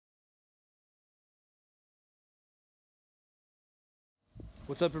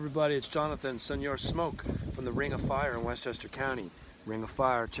What's up, everybody? It's Jonathan, Senor Smoke from the Ring of Fire in Westchester County. Ring of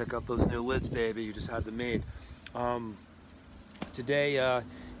Fire, check out those new lids, baby. You just had them made. Today,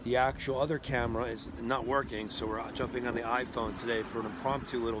 the actual other camera is not working, so we're jumping on the iPhone today for an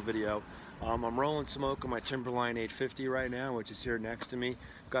impromptu little video. I'm rolling smoke on my Timberline 850 right now, which is here next to me.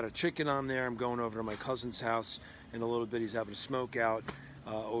 Got a chicken on there. I'm going over to my cousin's house in a little bit. He's having a smoke out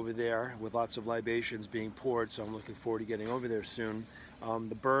over there with lots of libations being poured, so I'm looking forward to getting over there soon.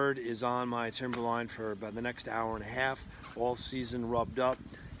 The bird is on my Timberline for about the next hour and a half, all season rubbed up,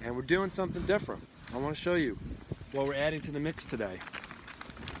 and we're doing something different. I want to show you what we're adding to the mix today.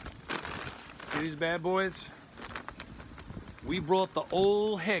 See these bad boys? We brought the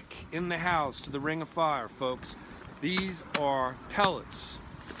Ol Hick in the house to the Ring of Fire, folks. These are pellets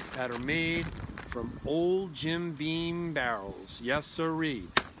that are made from old Jim Beam barrels. Yes, sirree.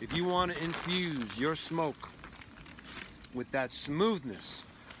 If you want to infuse your smoke with that smoothness,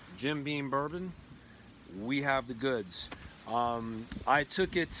 Jim Beam bourbon, we have the goods. I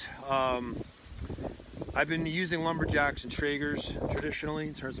took it, I've been using lumberjacks and Traegers traditionally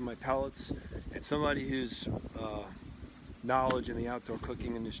in terms of my pellets, and somebody who's knowledge in the outdoor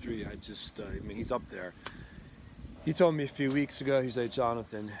cooking industry, I mean, he's up there. He told me a few weeks ago, he's like,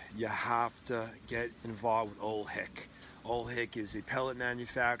 Jonathan, you have to get involved with Ol Hick. Ol Hick is a pellet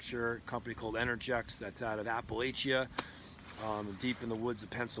manufacturer, a company called Energex that's out of Appalachia, deep in the woods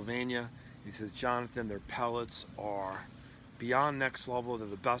of Pennsylvania. He says, Jonathan, their pellets are beyond next level. They're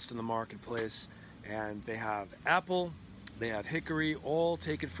the best in the marketplace. And they have apple, they have hickory, all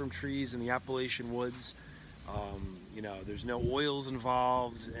taken from trees in the Appalachian woods. You know, there's no oils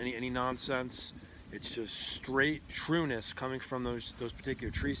involved, any nonsense. It's just straight trueness coming from those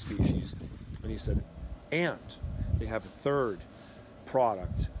particular tree species. And he said, and they have a third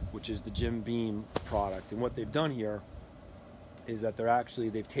product, which is the Jim Beam product. And what they've done here is that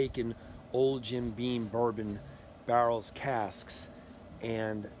they've taken old Jim Beam bourbon barrels, casks,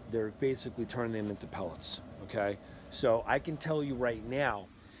 and they're basically turning them into pellets, okay? So I can tell you right now,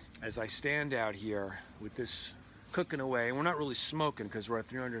 as I stand out here with this cooking away, and we're not really smoking because we're at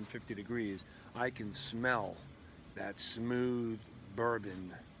 350 degrees, I can smell that smooth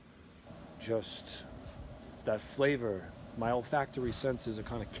bourbon, just that flavor. My olfactory senses are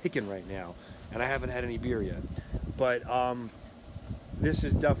kind of kicking right now, and I haven't had any beer yet. But this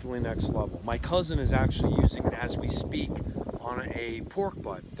is definitely next level. My cousin is actually using it as we speak on a pork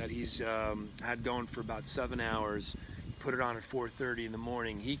butt that he's had going for about 7 hours. Put it on at 4:30 in the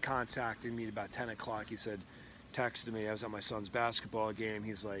morning. He contacted me at about 10 o'clock. He said, texted me, I was at my son's basketball game.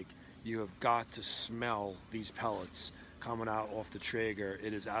 He's like, you have got to smell these pellets coming out off the Traeger.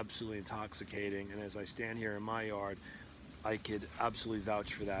 It is absolutely intoxicating. And as I stand here in my yard, I could absolutely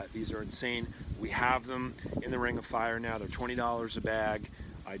vouch for that. These are insane. We have them in the Ring of Fire now. They're $20 a bag.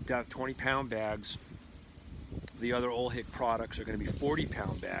 I have 20-pound bags. The other Ol Hick products are going to be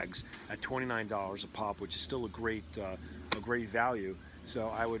 40-pound bags at $29 a pop, which is still a great value.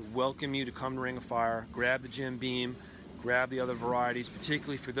 So I would welcome you to come to Ring of Fire, grab the Jim Beam, grab the other varieties,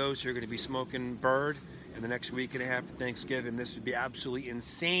 particularly for those who are going to be smoking bird in the next week and a half of Thanksgiving. This would be absolutely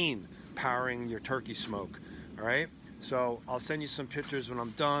insane powering your turkey smoke, all right? So I'll send you some pictures when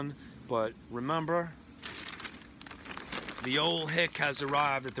I'm done, but remember, the Ol Hick has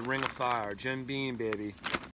arrived at the Ring of Fire. Jim Beam, baby.